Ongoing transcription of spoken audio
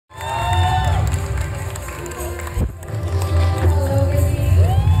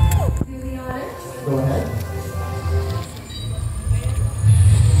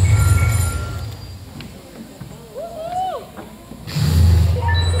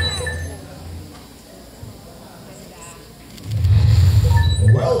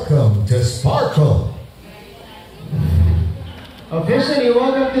Officially,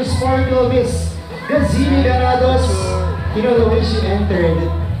 welcome to Sparkle Miss Gazini Ganados. You know, the way she entered,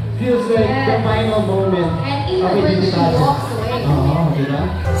 it feels like the final moment. And even when she walks away. Oh, diba?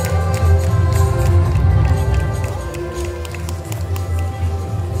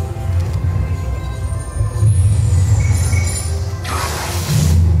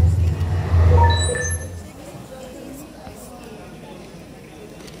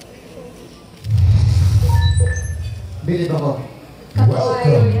 Bilib ako.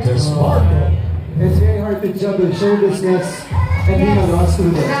 Welcome to Sparkle. It's very hard to juggle show business and being a law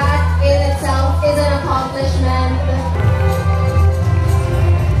student. That in itself is an accomplishment.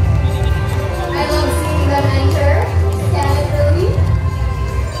 I love seeing them enter. Scan it really.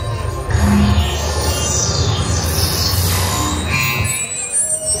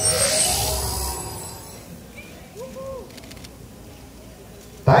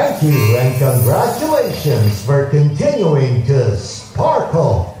 Thank you and congratulations for continuing to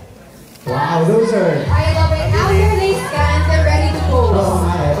sparkle. Wow, those are... I love it. After they scan, they're ready to go. Oh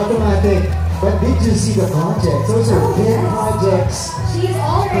my, automatic. But did you see the projects? Those are big projects. She's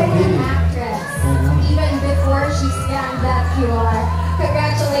already an actress. Even before she scanned that QR.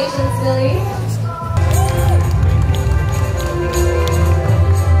 Congratulations, Billy.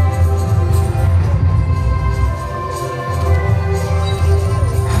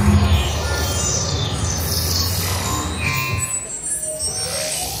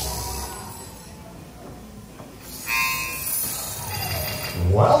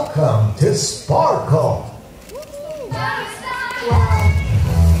 Welcome to Sparkle. Wow.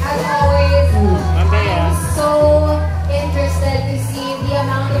 As always, I'm so interested to see the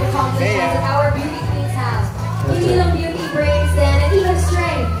amount of accomplishments that our beauty queens have. Beauty and beauty brings then and even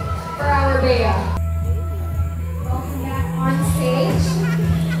strength for our Bea. Welcome back on stage.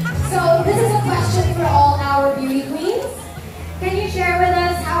 So this is a question for all our beauty queens. Can you share with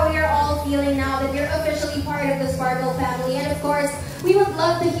us how you're all feeling now that you're officially part of the Sparkle family? And of course, we would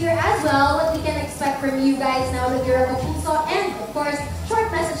love to hear as well what we can expect from you guys now that you're a Kapuso, and of course,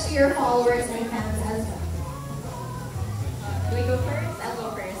 short message to your followers and fans as well. Do we go first? I'll go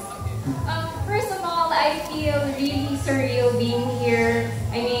first. First of all, I feel really surreal being here.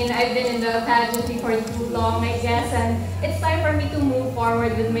 I mean, I've been in the pageantry for too long, I guess, and it's time for me to move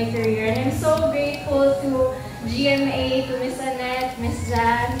forward with my career. And I'm so grateful to GMA, to Miss Annette, Miss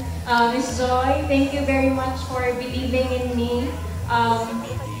Jan, Miss Joy. Thank you very much for believing in me.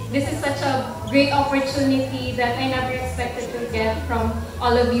 This is such a great opportunity that I never expected to get from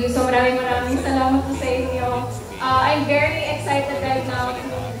all of you. So maraming salamat po sa inyo. I'm very excited right now to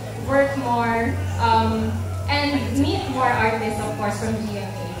work more and meet more artists, of course, from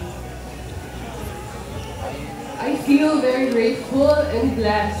GMA. I feel very grateful and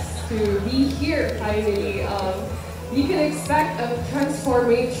blessed to be here finally. You can expect a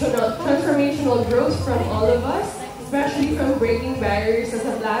transformational growth from all of us, especially from breaking barriers as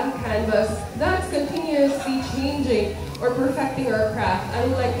a blank canvas that's continuously changing or perfecting our craft. I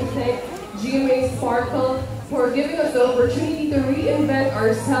would like to thank GMA Sparkle for giving us the opportunity to reinvent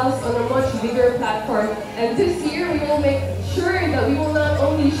ourselves on a much bigger platform. And this year, we will make sure that we will not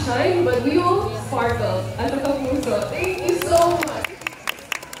only shine, but we will sparkle as a Kapuso. Thank you so much.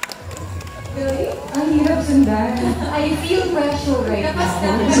 Really? Ang hirap sundan. I feel pressure right now.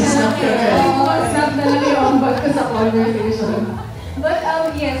 This is not fair. Snap na lang yung bag ko sa conversation. But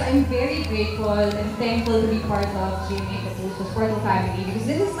yes, I'm very grateful and thankful to be part of GMA Kapuso Sparkle family because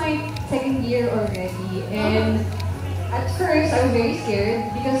this is my second year already. And at first, I was very scared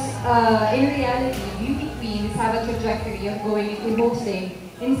because in reality, beauty queens have a trajectory of going into hosting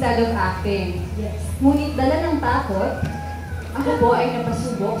instead of acting. Yes. Ngunit dala ng takot, ako po ay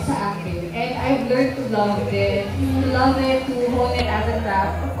napasubok sa acting. And I've learned to love it, to hone it as a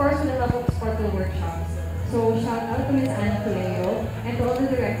craft. Of course, with the help of Sparkle workshops. So, shout out to Ms. Anna Tuleo and to all the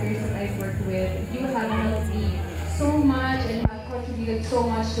directors that I've worked with. You have helped me so much and have contributed so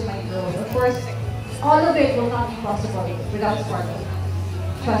much to my growth. Of course, all of it will not be possible without Sparkle.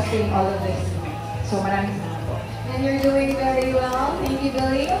 Trusting all of this. So, maraming salamat po. And you're doing very well. Thank you,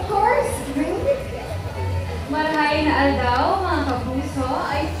 Billy. Of course. Marahay na aldaw, mga kapuso.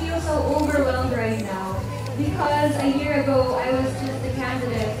 I feel so overwhelmed right now because a year ago, I was just a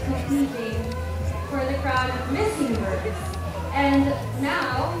candidate competing for the crown of Miss Universe. And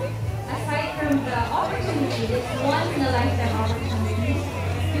now, aside from the opportunity, this once-in-a-lifetime opportunity,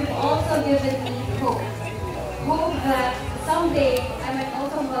 you've also given me hope. Hope that someday I might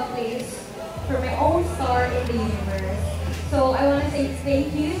also have a place for my own star in the universe. So I want to say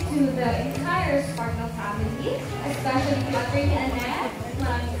thank you to the entire Sparkle family, especially to Attorney Annette,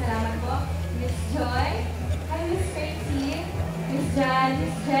 maraming salamat po, Miss Joy, hi Miss Tracy, Miss Jan,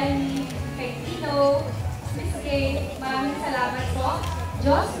 Miss Jenny, kay Tino, Miss Kay, maraming salamat po.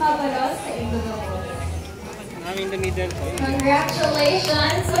 Diyos mabalos sa Indonesia. I'm in the middle.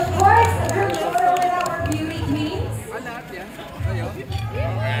 Congratulations! Of course, a group photo with our beauty queens.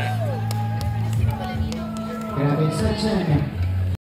 Grabe sa tiyan.